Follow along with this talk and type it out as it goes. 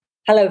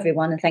Hello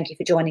everyone, and thank you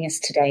for joining us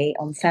today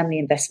on family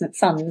investment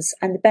funds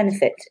and the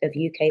benefit of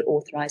UK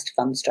authorised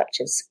fund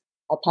structures.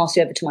 I'll pass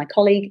you over to my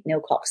colleague,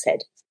 Neil Coxhead.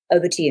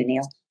 Over to you,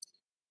 Neil.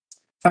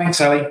 Thanks,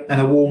 Ali, and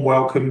a warm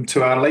welcome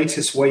to our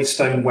latest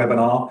Waystone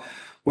webinar,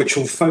 which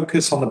will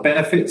focus on the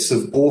benefits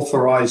of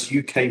authorised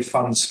UK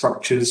fund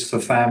structures for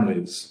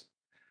families.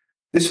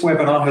 This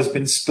webinar has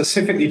been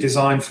specifically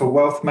designed for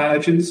wealth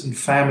managers and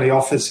family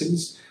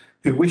offices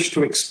who wish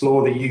to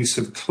explore the use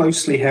of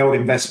closely held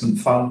investment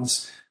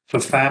funds for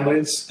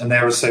families and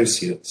their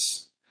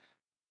associates.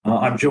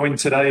 I'm joined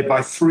today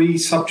by three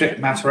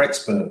subject matter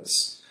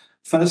experts.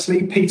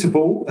 Firstly, Peter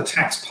Ball, a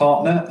tax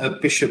partner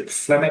at Bishop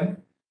Fleming.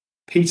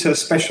 Peter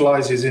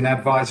specialises in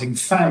advising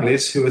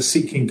families who are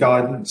seeking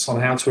guidance on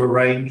how to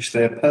arrange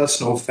their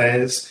personal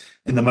affairs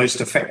in the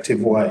most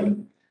effective way.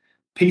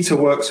 Peter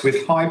works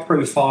with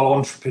high-profile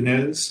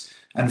entrepreneurs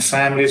and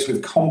families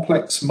with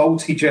complex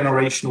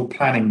multi-generational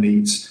planning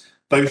needs,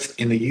 both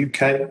in the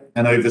UK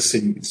and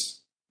overseas.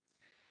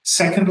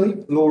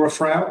 Secondly, Laura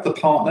Froud, the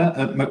partner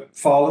at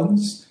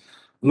Macfarlane's.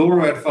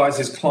 Laura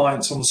advises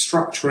clients on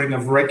structuring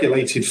of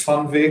regulated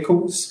fund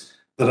vehicles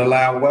that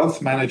allow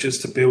wealth managers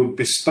to build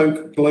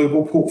bespoke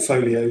global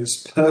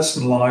portfolios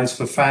personalised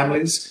for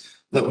families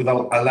that would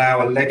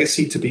allow a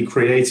legacy to be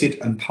created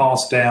and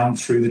passed down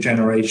through the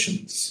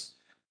generations.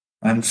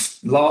 And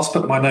last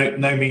but by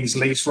no means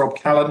least, Rob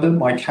Callender,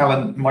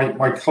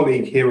 my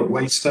colleague here at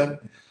Waystone.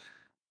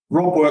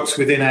 Rob works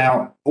within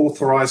our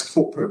Authorised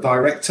Corporate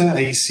Director,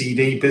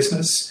 ACD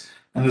business,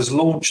 and has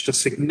launched a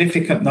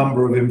significant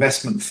number of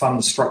investment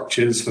fund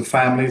structures for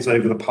families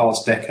over the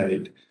past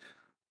decade.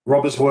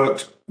 Rob has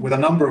worked with a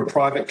number of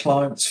private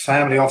clients,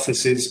 family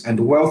offices,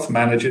 and wealth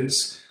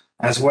managers,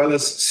 as well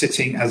as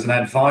sitting as an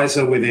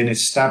advisor within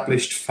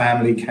established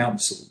family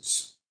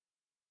councils.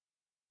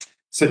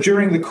 So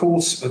during the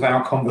course of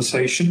our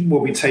conversation,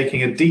 we'll be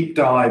taking a deep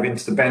dive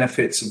into the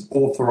benefits of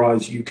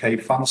authorised UK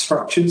fund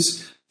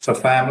structures for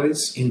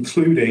families,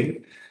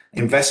 including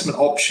investment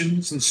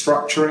options and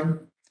structuring,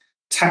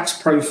 tax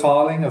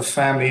profiling of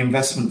family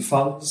investment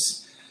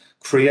funds,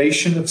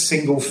 creation of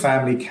single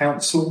family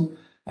council,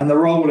 and the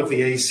role of the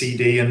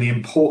ACD and the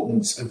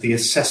importance of the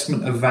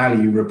assessment of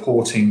value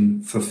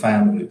reporting for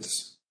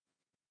families.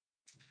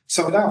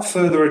 So without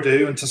further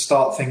ado, and to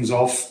start things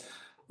off,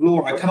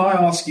 Laura, can I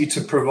ask you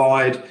to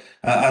provide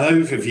an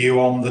overview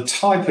on the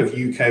type of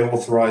UK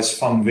authorised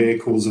fund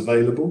vehicles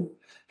available,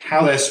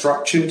 how they're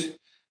structured,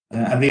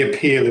 and the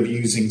appeal of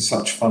using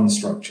such fund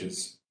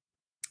structures?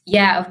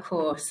 Yeah, of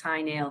course.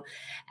 Hi, Neil.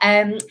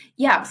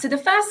 So the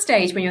first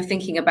stage when you're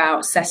thinking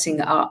about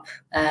setting up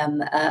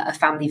a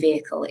family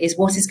vehicle is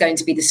what is going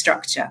to be the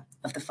structure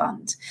of the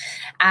fund.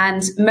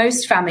 And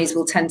most families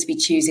will tend to be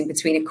choosing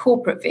between a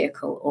corporate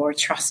vehicle or a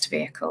trust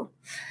vehicle.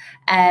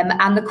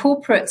 And the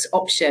corporate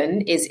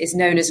option is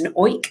known as an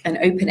OIC, an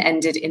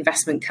open-ended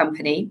investment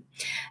company.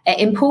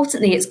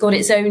 Importantly, it's got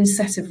its own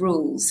set of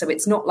rules. So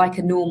it's not like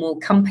a normal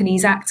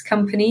Companies Act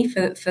company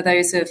for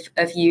those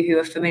of you who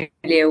are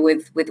familiar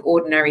with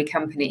ordinary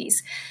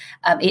companies.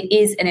 It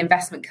is an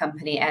investment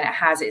company and it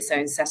has its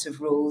own set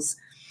of rules.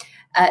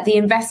 The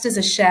investors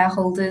are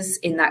shareholders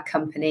in that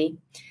company,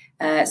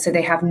 so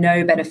they have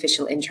no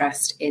beneficial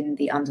interest in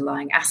the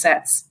underlying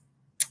assets.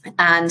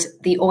 And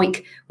the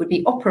OIC would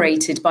be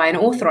operated by an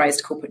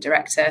authorised corporate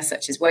director,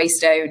 such as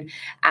Waystone,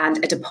 and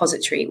a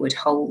depository would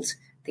hold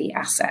the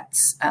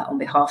assets on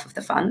behalf of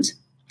the fund.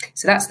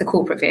 So that's the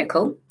corporate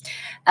vehicle.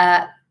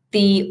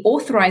 The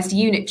authorised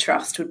unit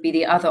trust would be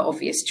the other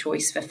obvious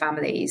choice for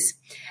families.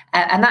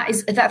 And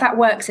that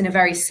works in a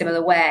very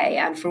similar way,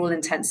 and for all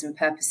intents and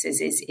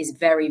purposes is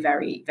very,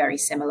 very, very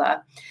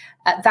similar.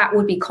 That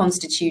would be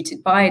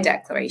constituted by a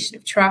declaration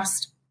of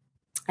trust,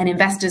 and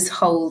investors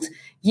hold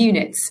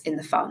units in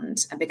the fund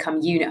and become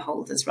unit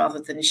holders rather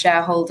than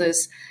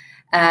shareholders.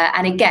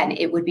 And again,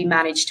 it would be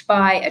managed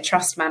by a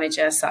trust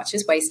manager such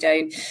as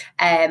Waystone,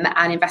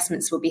 and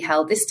investments will be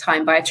held this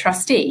time by a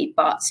trustee,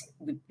 but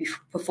would be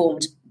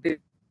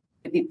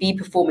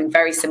performing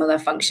very similar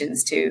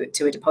functions to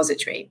a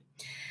depository.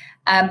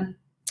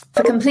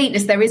 For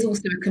completeness, there is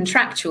also a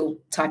contractual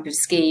type of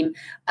scheme,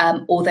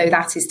 although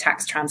that is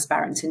tax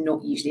transparent and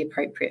not usually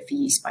appropriate for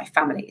use by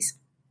families.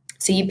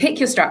 So you pick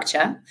your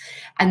structure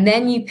and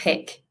then you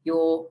pick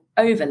your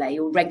overlay,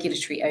 your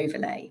regulatory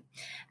overlay.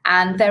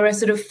 And there are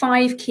sort of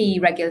 5 key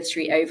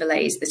regulatory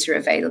overlays that are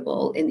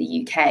available in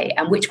the UK,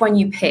 and which one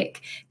you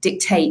pick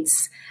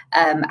dictates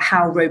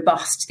how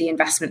robust the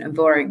investment and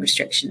borrowing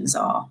restrictions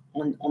are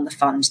on the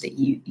fund that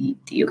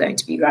you're going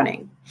to be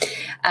running.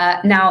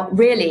 Now,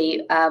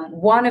 really,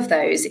 one of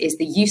those is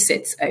the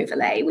UCITS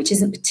overlay, which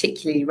isn't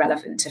particularly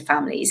relevant to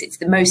families. It's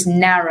the most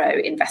narrow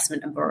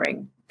investment and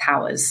borrowing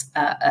powers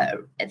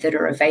that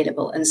are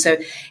available. And so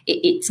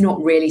it's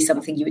not really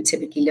something you would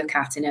typically look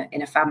at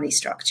in a family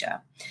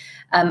structure.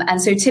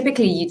 And so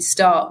typically you'd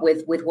start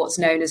with what's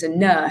known as a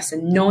NURSE, a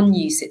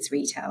non-UCITS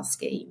retail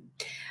scheme,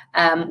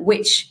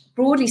 which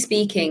broadly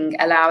speaking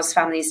allows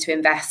families to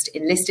invest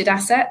in listed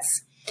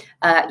assets.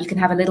 You can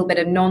have a little bit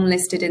of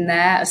non-listed in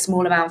there, a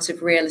small amount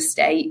of real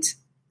estate,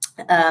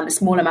 a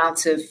small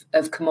amount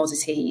of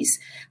commodities,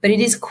 but it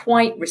is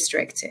quite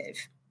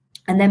restrictive.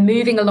 And then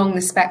moving along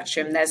the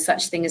spectrum, there's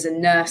such thing as a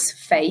nurse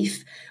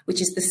FAIF,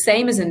 which is the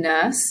same as a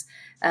nurse,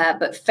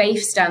 but FAIF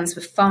stands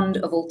for Fund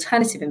of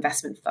Alternative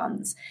Investment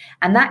Funds.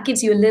 And that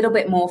gives you a little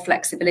bit more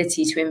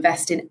flexibility to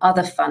invest in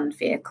other fund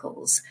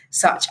vehicles,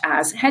 such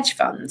as hedge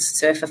funds.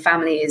 So if a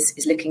family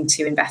is looking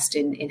to invest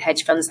in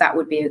hedge funds, that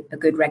would be a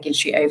good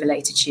regulatory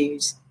overlay to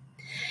choose.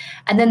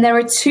 And then there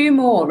are two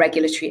more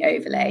regulatory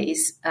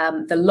overlays,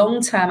 the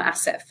long-term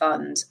asset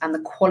fund and the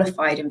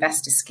qualified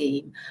investor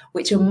scheme,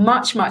 which are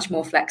much, much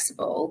more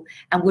flexible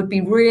and would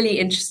be really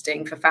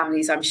interesting for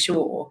families, I'm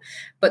sure.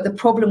 But the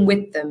problem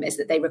with them is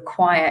that they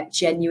require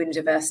genuine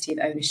diversity of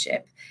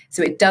ownership.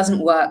 So it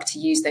doesn't work to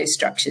use those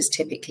structures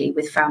typically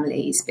with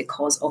families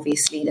because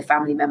obviously the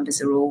family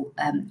members are all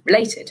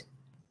related.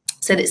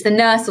 So it's the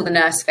nurse or the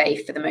nurse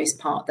FAIF for the most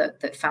part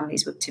that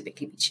families would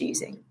typically be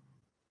choosing.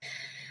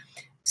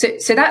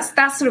 So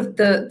that's sort of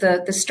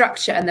the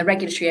structure and the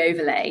regulatory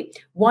overlay.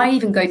 Why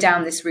even go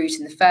down this route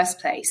in the first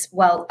place?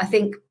 Well, I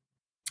think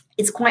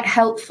it's quite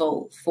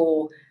helpful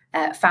for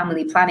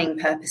family planning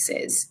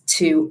purposes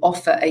to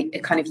offer a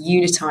kind of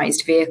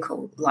unitized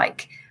vehicle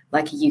like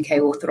a UK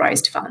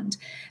authorised fund,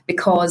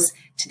 because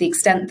to the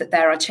extent that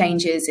there are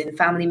changes in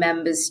family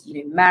members,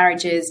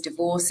 marriages,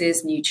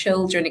 divorces, new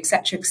children,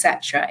 etc.,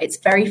 it's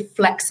very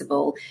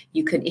flexible.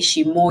 You can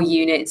issue more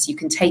units, you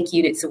can take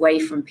units away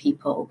from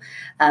people.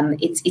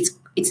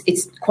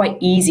 It's quite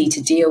easy to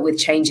deal with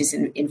changes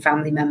in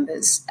family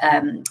members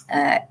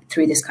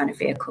through this kind of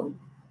vehicle.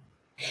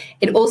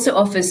 It also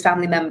offers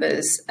family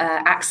members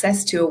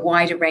access to a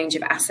wider range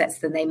of assets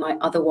than they might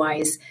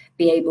otherwise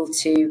be able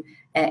to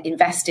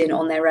invest in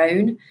on their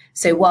own.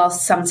 So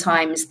whilst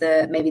sometimes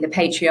maybe the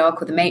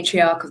patriarch or the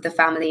matriarch of the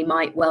family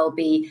might well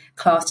be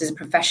classed as a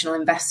professional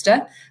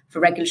investor for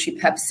regulatory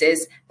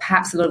purposes,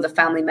 perhaps a lot of the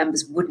family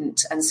members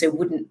wouldn't, and so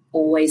wouldn't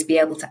always be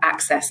able to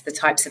access the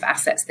types of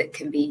assets that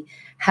can be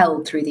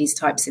held through these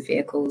types of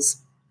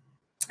vehicles.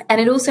 And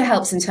it also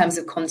helps in terms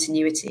of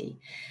continuity.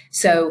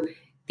 So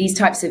these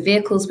types of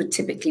vehicles would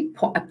typically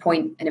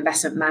appoint an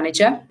investment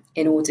manager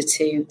in order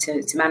to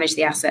manage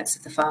the assets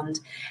of the fund.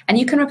 And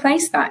you can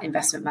replace that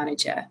investment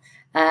manager.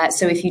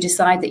 So if you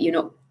decide that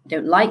you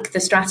don't like the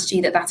strategy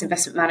that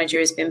investment manager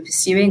has been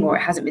pursuing, or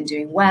it hasn't been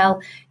doing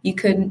well, you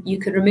can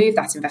remove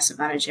that investment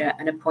manager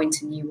and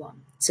appoint a new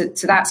one. So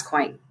that's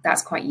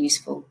quite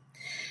useful.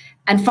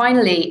 And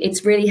finally,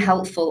 it's really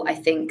helpful, I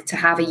think, to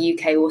have a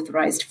UK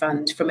authorised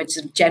fund from a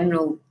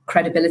general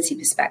credibility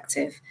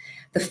perspective.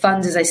 The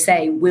fund, as I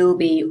say, will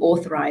be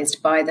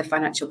authorised by the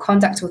Financial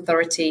Conduct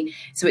Authority.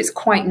 So it's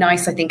quite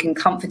nice, I think, and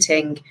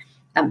comforting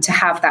to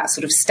have that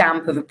sort of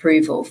stamp of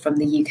approval from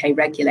the UK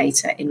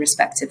regulator in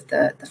respect of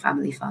the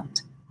family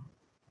fund.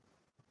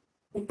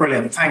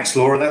 Brilliant. Thanks,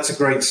 Laura. That's a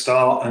great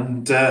start,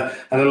 and a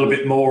little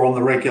bit more on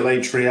the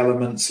regulatory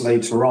elements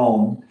later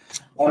on.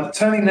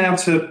 Turning now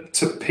to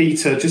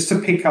Peter, just to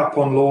pick up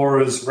on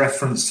Laura's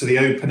reference to the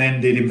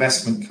open-ended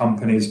investment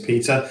companies,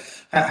 Peter,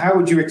 how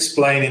would you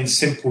explain in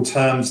simple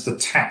terms the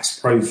tax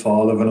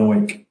profile of an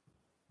OEIC?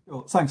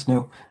 Sure. Thanks,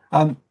 Neil.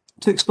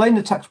 To explain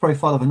the tax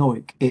profile of an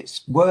OEIC,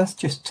 it's worth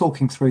just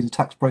talking through the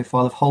tax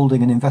profile of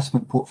holding an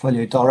investment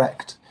portfolio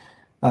direct,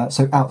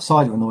 so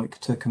outside of an OEIC,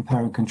 to compare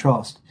and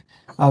contrast.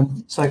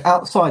 So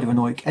outside of an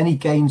OEIC, any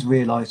gains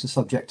realised are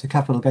subject to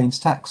capital gains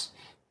tax.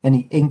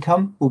 Any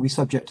income will be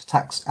subject to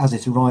tax as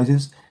it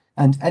arises,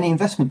 and any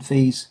investment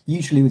fees,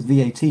 usually with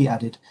VAT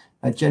added,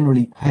 are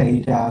generally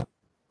paid out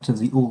of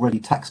the already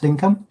taxed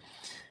income.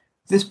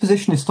 This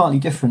position is slightly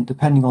different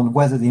depending on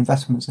whether the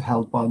investments are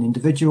held by an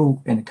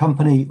individual, in a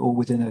company, or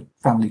within a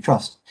family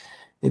trust.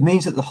 It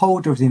means that the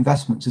holder of the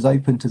investments is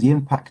open to the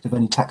impact of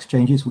any tax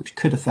changes which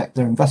could affect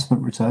their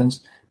investment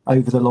returns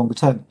over the longer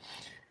term.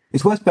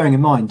 It's worth bearing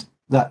in mind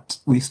that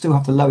we still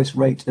have the lowest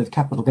rate of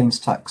capital gains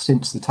tax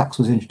since the tax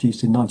was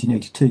introduced in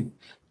 1982,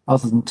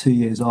 other than 2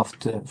 years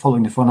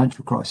following the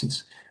financial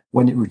crisis,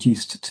 when it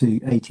reduced to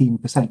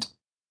 18%.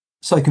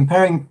 So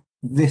comparing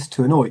this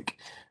to an OEIC,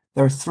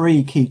 there are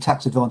three key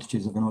tax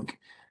advantages of an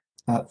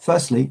OEIC.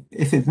 Firstly,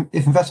 if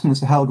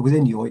investments are held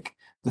within the OEIC,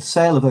 the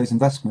sale of those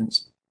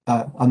investments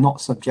are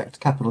not subject to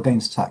capital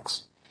gains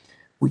tax,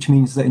 which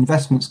means that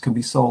investments can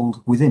be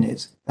sold within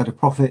it at a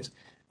profit,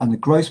 and the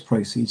gross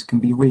proceeds can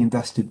be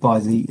reinvested by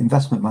the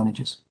investment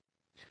managers.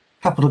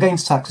 Capital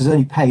gains tax is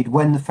only paid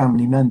when the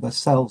family member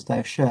sells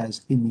their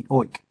shares in the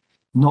OEIC,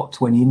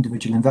 not when the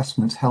individual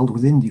investments held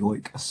within the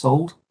OEIC are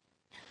sold.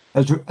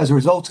 As a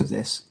result of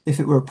this, if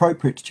it were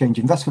appropriate to change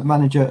investment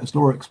manager, as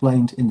Laura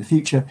explained, in the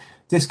future,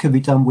 this could be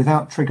done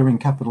without triggering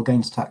capital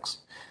gains tax,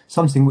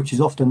 something which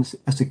is often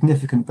a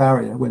significant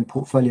barrier when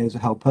portfolios are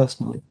held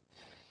personally.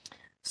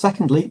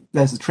 Secondly,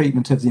 there's the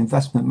treatment of the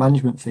investment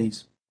management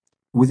fees.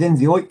 Within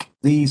the OEIC,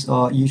 these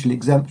are usually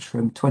exempt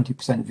from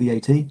 20%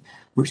 VAT,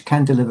 which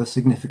can deliver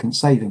significant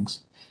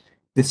savings.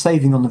 This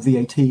saving on the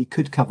VAT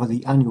could cover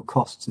the annual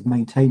costs of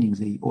maintaining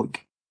the OEIC.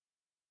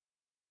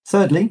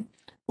 Thirdly,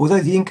 although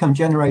the income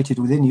generated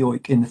within the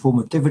OEIC in the form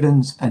of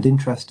dividends and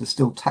interest are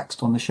still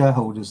taxed on the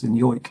shareholders in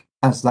the OEIC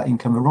as that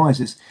income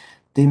arises,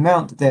 the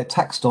amount that they're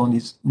taxed on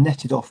is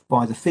netted off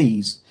by the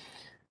fees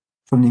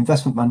from the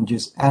investment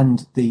managers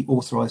and the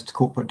authorised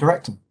corporate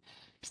director.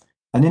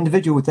 An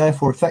individual would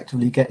therefore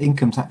effectively get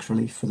income tax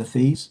relief for the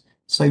fees,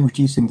 so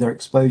reducing their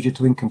exposure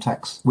to income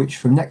tax, which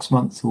from next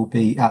month will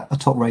be at a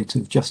top rate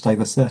of just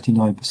over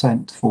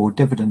 39% for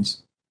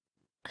dividends.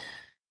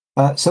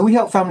 So we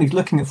help families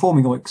looking at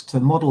forming OEICs to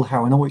model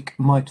how an OEIC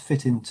might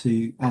fit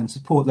into and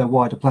support their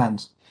wider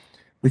plans.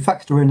 We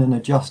factor in and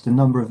adjust a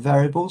number of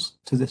variables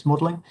to this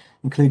modelling,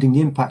 including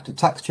the impact of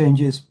tax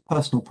changes,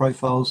 personal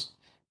profiles,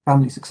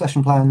 family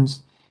succession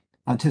plans,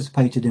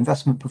 anticipated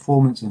investment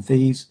performance and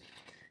fees.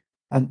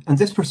 And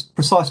this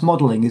precise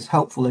modelling is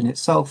helpful in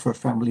itself for a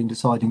family in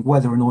deciding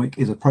whether an OEIC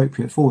is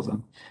appropriate for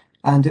them.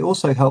 And it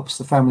also helps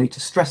the family to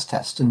stress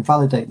test and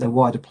validate their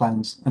wider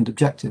plans and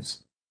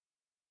objectives.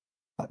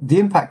 The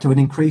impact of an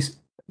increase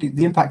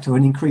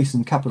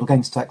in capital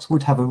gains tax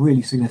would have a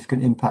really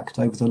significant impact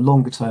over the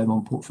longer term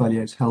on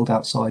portfolios held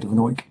outside of an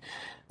OEIC.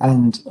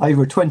 And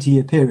over a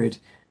 20-year period,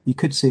 you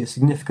could see a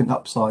significant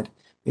upside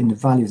in the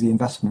value of the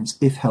investments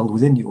if held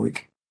within the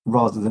OEIC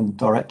rather than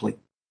directly.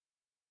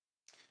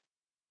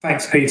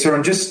 Thanks, Peter.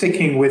 And just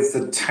sticking with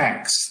the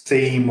tax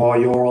theme while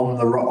you're on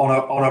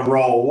a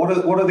roll,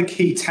 what are the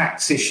key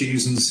tax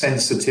issues and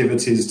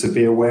sensitivities to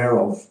be aware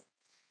of?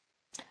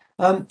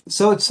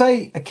 So I'd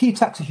say a key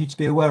tax issue to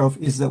be aware of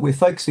is that we're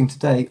focusing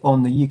today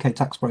on the UK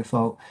tax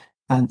profile,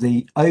 and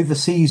the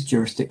overseas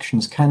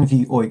jurisdictions can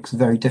view OEICs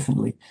very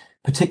differently,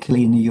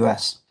 particularly in the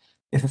US.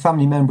 If a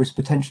family member is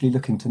potentially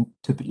looking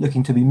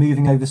to be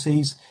moving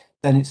overseas,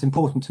 then it's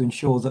important to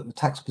ensure that the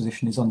tax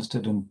position is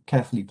understood and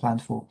carefully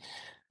planned for.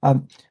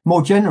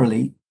 More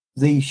generally,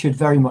 these should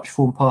very much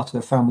form part of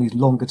a family's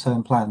longer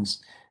term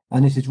plans,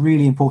 and it is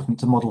really important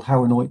to model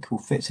how an OEIC will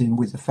fit in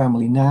with the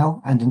family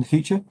now and in the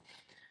future.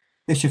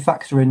 This should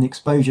factor in the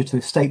exposure to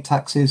estate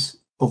taxes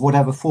of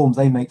whatever form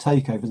they may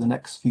take over the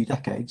next few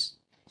decades.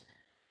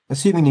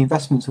 Assuming the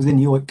investments within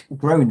the OEIC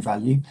grow in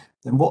value,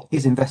 then what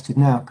is invested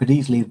now could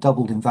easily have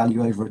doubled in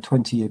value over a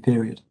 20-year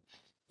period,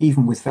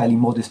 even with fairly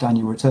modest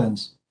annual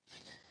returns.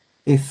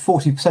 If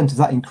 40% of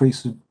that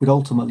increase would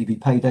ultimately be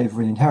paid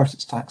over in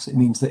inheritance tax, it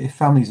means that if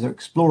families are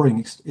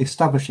exploring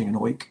establishing an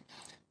OEIC,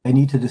 they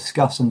need to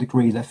discuss and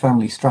agree their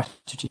family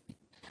strategy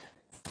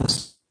for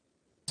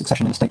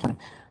succession and estate planning,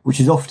 which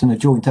is often a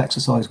joint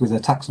exercise with their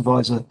tax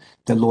advisor,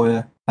 their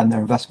lawyer, and their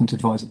investment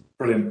advisor.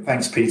 Brilliant.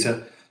 Thanks,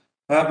 Peter.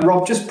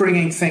 Rob, just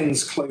bringing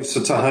things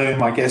closer to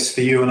home, I guess,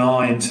 for you and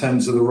I in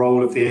terms of the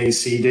role of the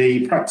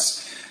ACD,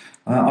 perhaps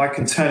I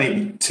can turn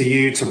it to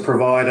you to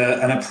provide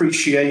an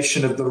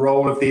appreciation of the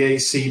role of the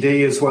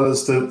ACD as well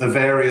as the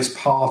various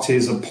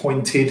parties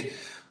appointed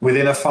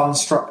within a fund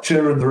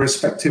structure and the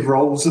respective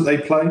roles that they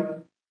play.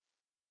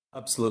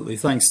 Absolutely.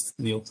 Thanks,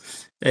 Neil.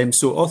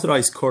 So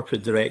authorised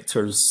corporate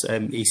directors,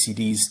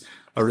 ACDs,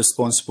 are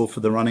responsible for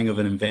the running of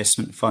an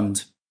investment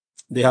fund.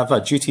 They have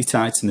a duty to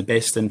act in the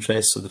best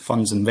interests of the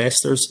fund's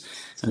investors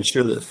and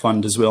ensure that the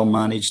fund is well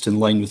managed in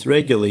line with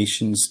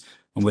regulations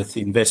and with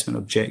the investment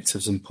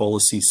objectives and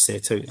policies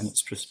set out in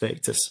its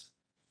prospectus.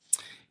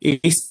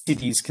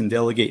 ACDs can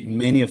delegate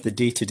many of the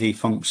day-to-day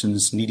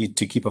functions needed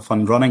to keep a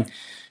fund running,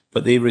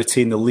 but they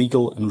retain the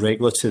legal and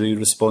regulatory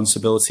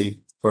responsibility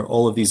for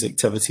all of these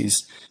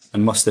activities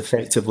and must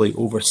effectively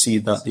oversee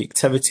that the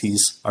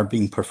activities are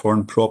being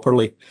performed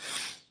properly.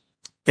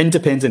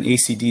 Independent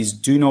ACDs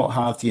do not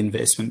have the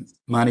investment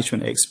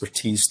management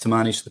expertise to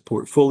manage the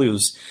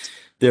portfolios.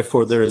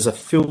 Therefore, there is a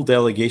full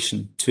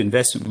delegation to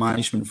investment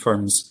management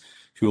firms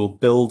who will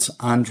build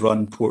and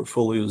run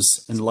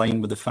portfolios in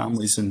line with the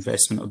family's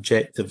investment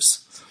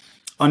objectives.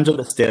 Under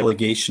this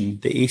delegation,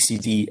 the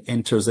ACD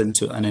enters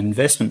into an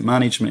investment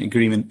management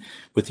agreement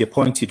with the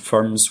appointed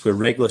firms where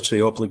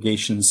regulatory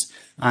obligations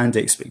and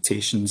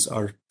expectations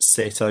are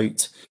set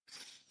out.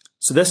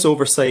 So this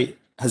oversight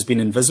has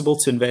been invisible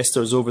to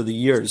investors over the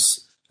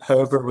years.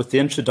 However, with the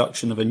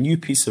introduction of a new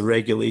piece of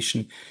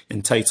regulation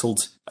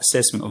entitled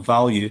Assessment of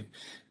Value,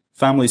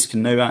 families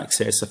can now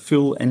access a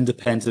full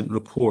independent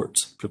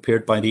report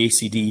prepared by the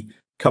ACD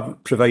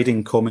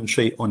providing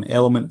commentary on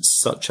elements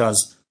such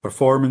as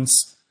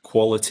performance,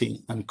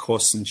 quality and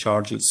costs and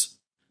charges.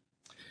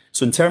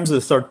 So in terms of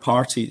the third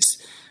parties,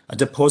 a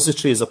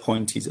depository is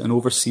appointed and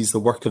oversees the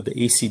work of the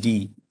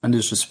ACD and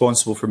is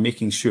responsible for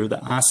making sure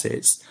that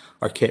assets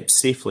are kept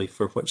safely,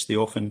 for which they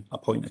often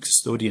appoint a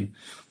custodian.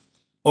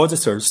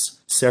 Auditors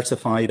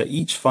certify that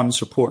each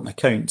fund's report and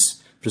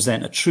accounts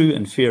present a true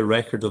and fair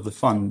record of the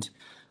fund,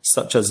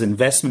 such as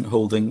investment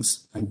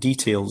holdings and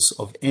details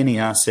of any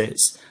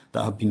assets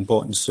that have been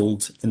bought and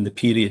sold in the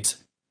period.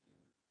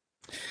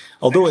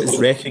 Although it is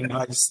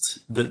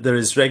recognised that there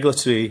is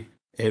regulatory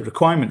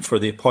requirement for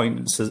the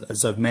appointments,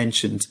 as I've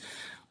mentioned,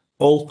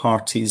 all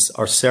parties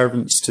are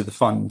servants to the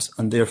fund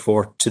and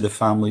therefore to the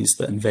families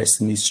that invest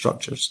in these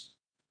structures.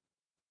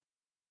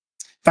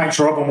 Thanks,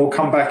 Rob, and we'll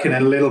come back in a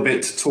little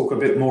bit to talk a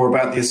bit more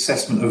about the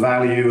assessment of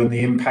value and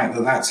the impact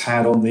that that's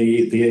had on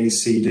the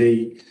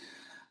ACD.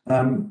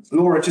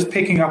 Laura, just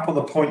picking up on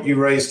the point you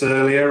raised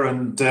earlier,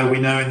 and we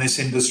know in this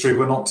industry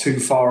we're not too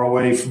far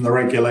away from the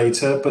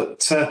regulator,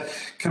 but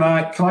can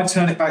I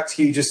turn it back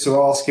to you just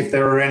to ask if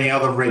there are any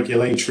other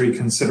regulatory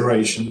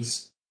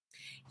considerations?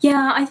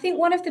 Yeah, I think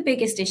one of the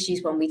biggest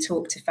issues when we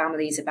talk to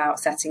families about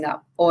setting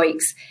up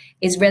OEICs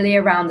is really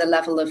around the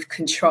level of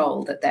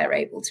control that they're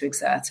able to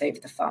exert over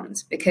the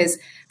fund. Because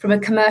from a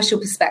commercial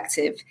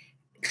perspective,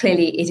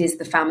 clearly it is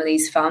the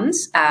family's fund.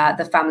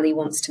 The family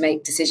wants to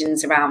make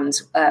decisions around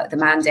the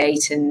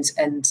mandate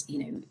and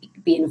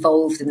be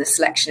involved in the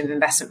selection of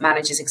investment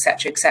managers, et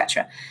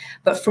cetera,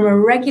 But from a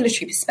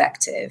regulatory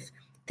perspective,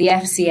 the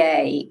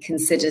FCA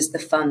considers the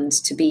fund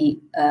to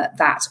be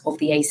that of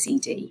the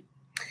ACD.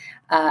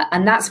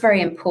 And that's very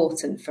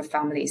important for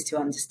families to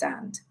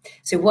understand.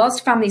 So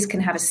whilst families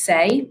can have a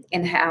say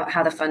in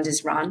how the fund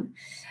is run,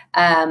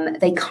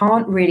 they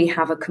can't really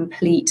have a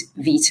complete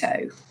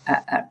veto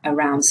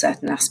around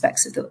certain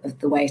aspects of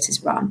the way it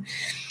is run.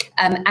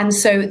 And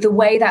so the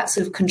way that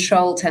sort of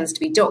control tends to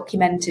be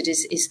documented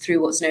is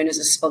through what's known as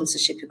a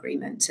sponsorship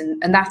agreement.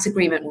 And that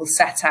agreement will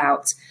set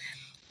out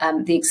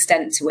the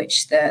extent to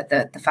which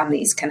the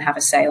families can have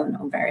a say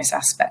on various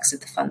aspects of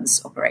the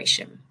fund's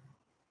operation.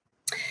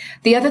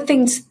 The other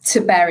thing to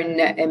bear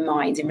in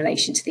mind in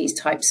relation to these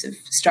types of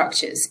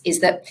structures is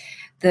that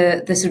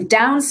the sort of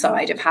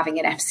downside of having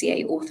an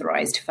FCA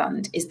authorised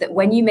fund is that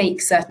when you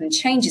make certain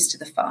changes to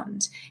the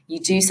fund,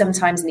 you do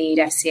sometimes need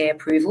FCA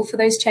approval for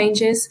those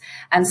changes.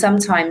 And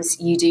sometimes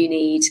you do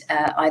need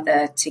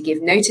either to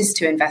give notice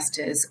to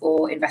investors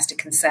or investor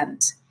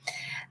consent.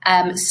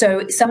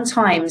 So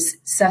sometimes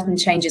certain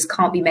changes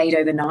can't be made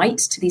overnight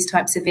to these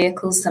types of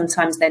vehicles.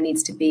 Sometimes there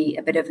needs to be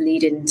a bit of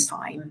lead-in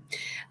time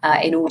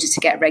in order to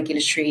get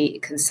regulatory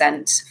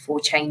consent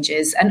for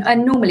changes.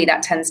 And normally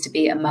that tends to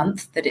be a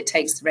month that it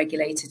takes the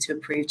regulator to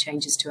approve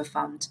changes to a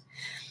fund.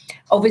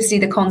 Obviously,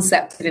 the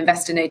concept of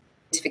investor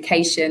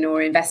notification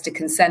or investor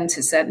consent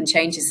to certain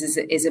changes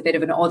is a bit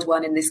of an odd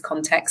one in this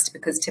context,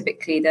 because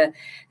typically the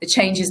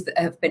changes that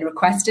have been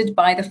requested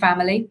by the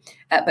family,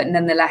 but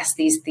nonetheless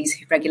these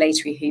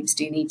regulatory hoops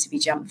do need to be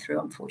jumped through,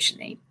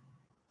 unfortunately.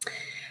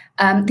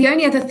 The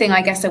only other thing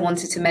I guess I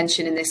wanted to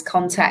mention in this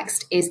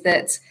context is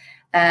that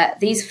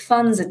these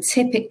funds are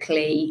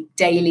typically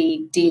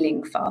daily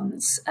dealing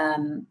funds.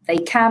 They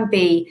can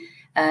be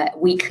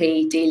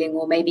weekly dealing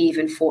or maybe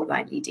even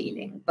fortnightly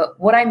dealing. But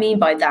what I mean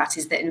by that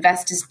is that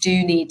investors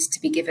do need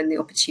to be given the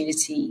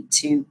opportunity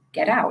to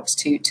get out,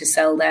 to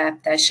sell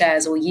their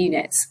shares or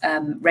units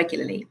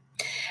regularly.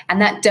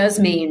 And that does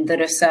mean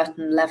that a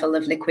certain level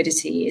of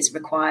liquidity is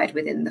required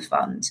within the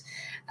fund.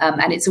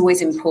 And it's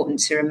always important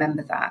to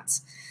remember that.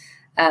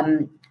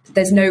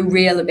 There's no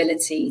real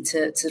ability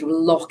to sort of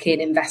lock in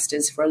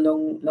investors for a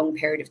long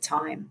period of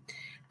time.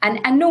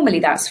 And normally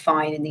that's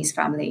fine in these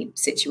family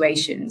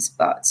situations,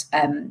 but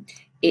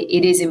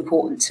it is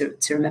important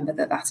to remember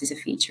that is a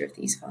feature of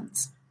these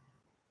funds.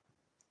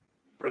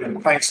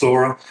 Brilliant. Thanks,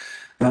 Laura.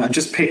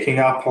 Just picking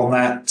up on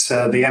that,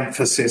 the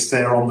emphasis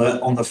there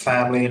on the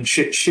family and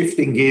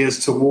shifting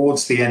gears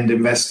towards the end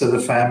investor, the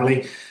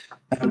family.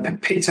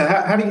 Peter,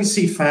 how do you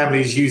see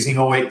families using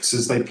OEICs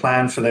as they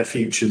plan for their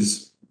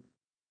futures?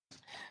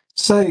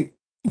 So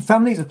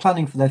families are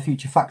planning for their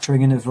future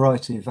factoring in a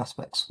variety of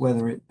aspects,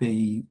 whether it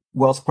be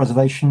wealth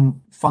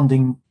preservation,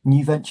 funding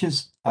new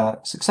ventures,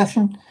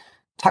 succession,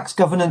 tax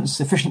governance,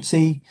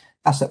 efficiency,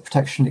 asset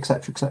protection,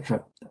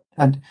 etc.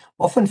 And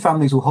often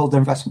families will hold their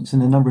investments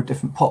in a number of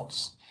different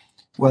pots,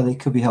 where they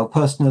could be held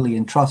personally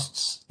in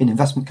trusts, in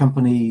investment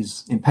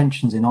companies, in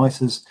pensions, in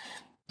ISAs.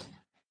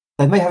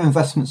 They may have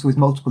investments with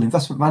multiple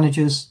investment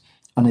managers,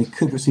 and they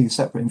could receive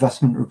separate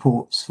investment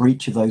reports for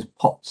each of those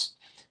pots.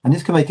 And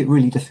this can make it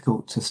really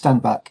difficult to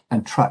stand back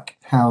and track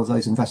how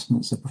those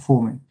investments are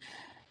performing.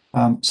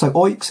 So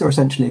OEICs are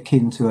essentially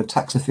akin to a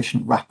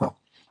tax-efficient wrapper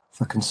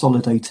for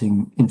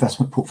consolidating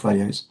investment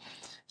portfolios.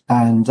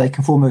 And they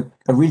can form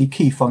a really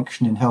key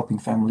function in helping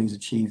families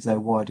achieve their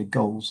wider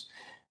goals.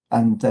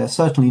 And they're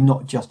certainly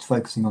not just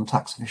focusing on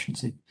tax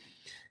efficiency.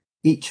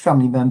 Each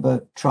family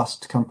member,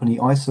 trust, company,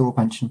 ISA or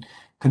pension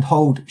can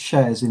hold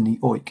shares in the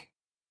OEIC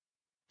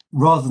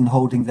rather than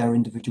holding their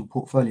individual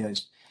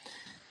portfolios.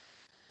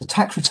 The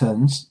tax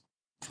returns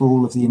for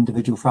all of the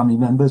individual family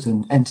members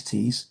and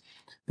entities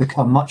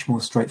become much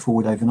more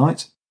straightforward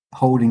overnight,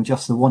 holding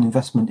just the one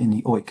investment in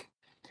the OEIC.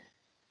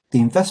 The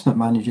investment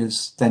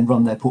managers then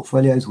run their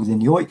portfolios within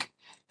the OEIC,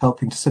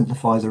 helping to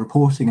simplify the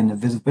reporting and the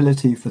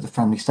visibility for the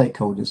family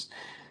stakeholders.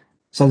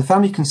 So the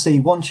family can see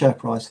one share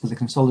price for the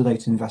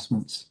consolidated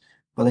investments,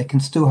 but they can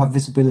still have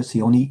visibility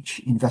on each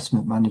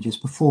investment manager's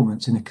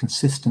performance in a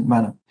consistent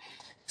manner,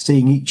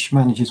 seeing each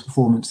manager's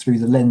performance through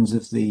the lens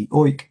of the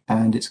OEIC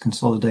and its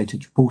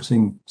consolidated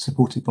reporting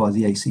supported by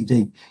the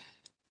ACD.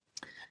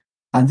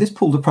 And this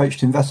pooled approach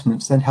to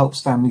investments then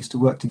helps families to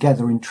work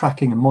together in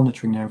tracking and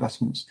monitoring their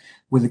investments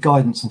with the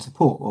guidance and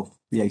support of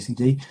the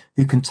ACD,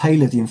 who can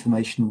tailor the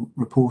information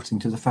reporting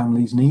to the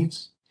family's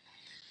needs.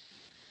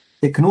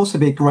 It can also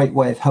be a great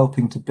way of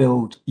helping to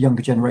build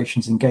younger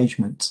generations'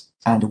 engagement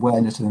and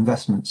awareness of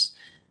investments,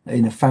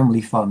 in a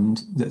family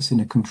fund that's in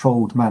a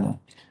controlled manner,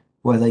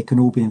 where they can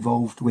all be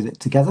involved with it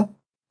together.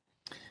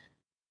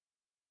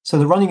 So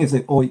the running of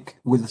the OEIC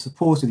with the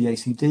support of the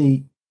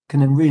ACD can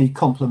then really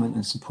complement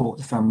and support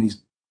the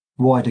family's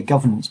wider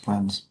governance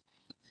plans.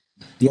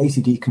 The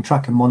ACD can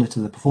track and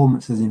monitor the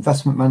performance of the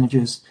investment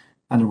managers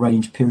and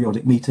arrange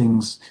periodic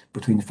meetings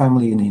between the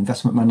family and the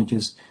investment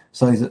managers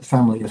so that the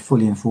family are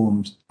fully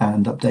informed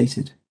and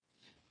updated.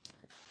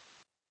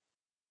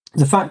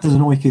 The fact that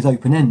an OEIC is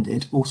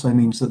open-ended also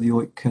means that the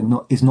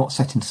OEIC is not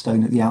set in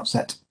stone at the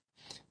outset,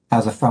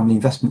 as a family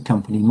investment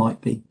company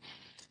might be,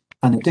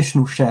 and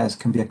additional shares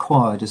can be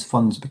acquired as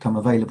funds become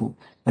available,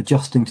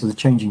 adjusting to the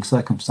changing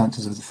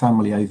circumstances of the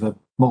family over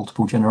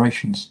multiple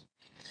generations.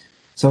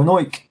 So an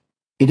OEIC,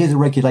 it is a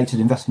regulated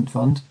investment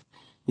fund.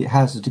 It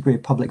has a degree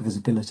of public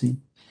visibility,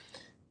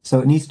 so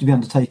it needs to be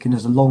undertaken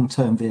as a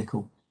long-term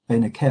vehicle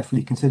in a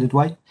carefully considered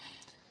way,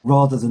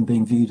 rather than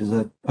being viewed as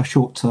a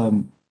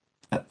short-term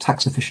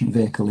tax-efficient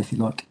vehicle, if you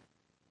like.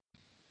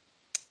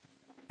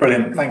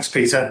 Brilliant. Thanks,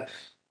 Peter.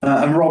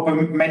 And Rob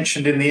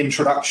mentioned in the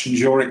introductions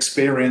your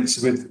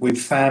experience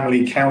with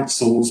family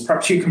councils.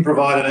 Perhaps you can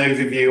provide an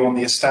overview on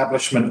the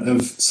establishment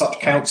of such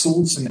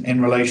councils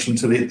in relation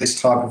to this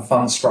type of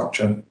fund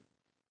structure.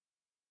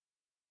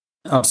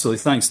 Absolutely.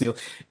 Thanks, Neil.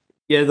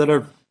 Yeah, there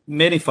are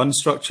many fund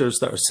structures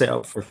that are set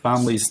up for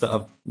families that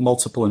have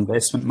multiple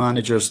investment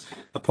managers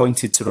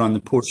appointed to run the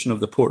portion of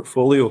the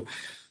portfolio.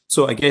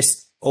 So I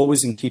guess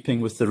always in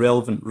keeping with the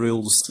relevant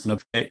rules and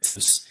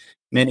objectives,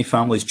 many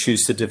families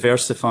choose to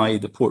diversify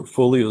the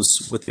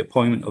portfolios with the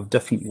appointment of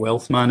different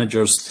wealth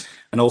managers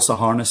and also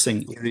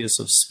harnessing areas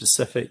of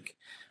specific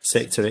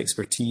sector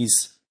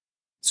expertise.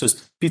 So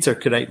as Peter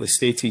correctly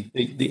stated,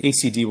 the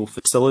ACD will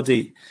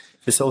facilitate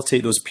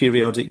those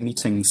periodic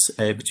meetings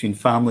between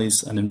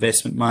families and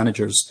investment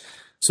managers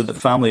so that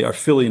family are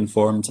fully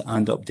informed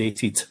and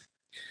updated.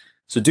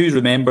 So do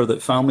remember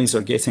that families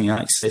are getting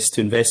access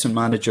to investment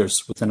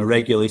managers within a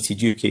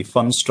regulated UK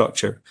fund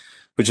structure,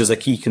 which is a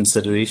key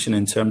consideration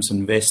in terms of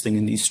investing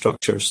in these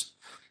structures.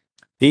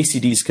 The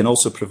ACDs can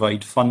also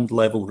provide fund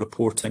level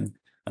reporting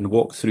and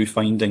walk through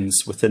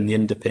findings within the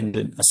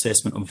independent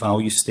assessment of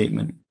value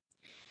statement.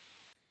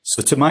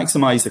 So to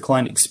maximise the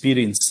client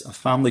experience, a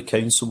family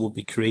council will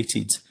be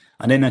created,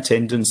 and in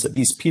attendance at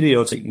these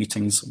periodic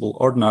meetings will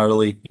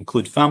ordinarily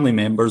include family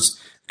members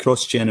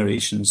across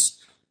generations,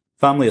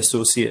 family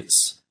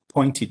associates,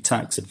 appointed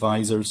tax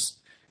advisors,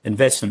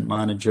 investment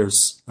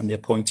managers, and the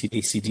appointed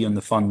ACD on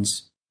the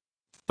funds.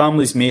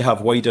 Families may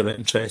have wider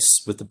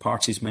interests with the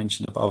parties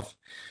mentioned above.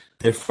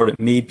 Therefore, it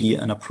may be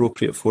an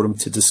appropriate forum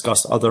to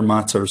discuss other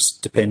matters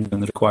depending on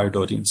the required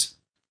audience.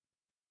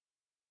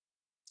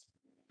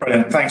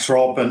 Brilliant. Thanks,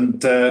 Rob,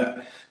 and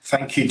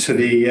thank you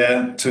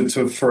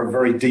for a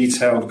very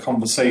detailed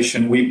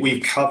conversation.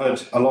 We've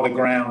covered a lot of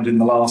ground in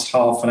the last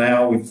half an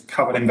hour. We've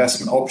covered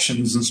investment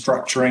options and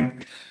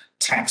structuring,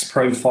 tax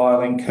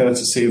profiling,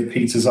 courtesy of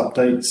Peter's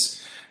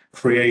updates,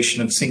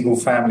 creation of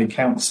single-family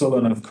council,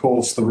 and of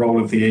course the role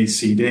of the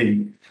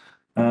ACD.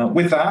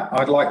 With that,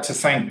 I'd like to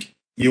thank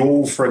you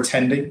all for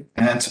attending,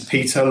 and to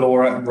Peter,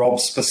 Laura, and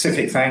Rob,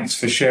 specific thanks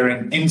for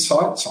sharing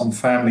insights on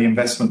family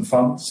investment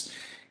funds.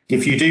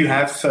 If you do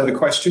have further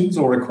questions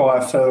or require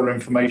further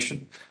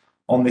information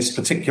on this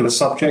particular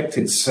subject,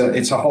 it's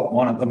a hot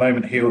one at the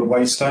moment here at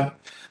Waystone.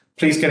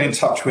 Please get in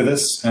touch with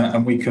us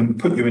and we can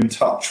put you in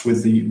touch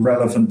with the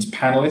relevant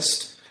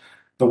panelist.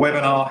 The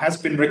webinar has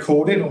been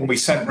recorded and will be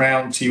sent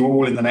round to you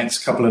all in the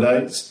next couple of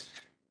days.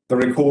 The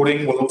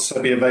recording will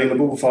also be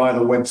available via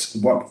the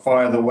Waystone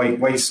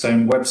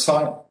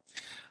website.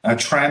 A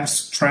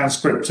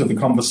transcript of the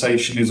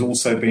conversation is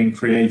also being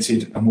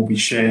created and will be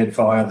shared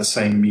via the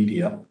same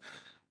media.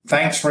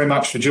 Thanks very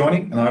much for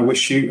joining, and I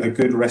wish you a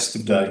good rest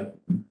of the day.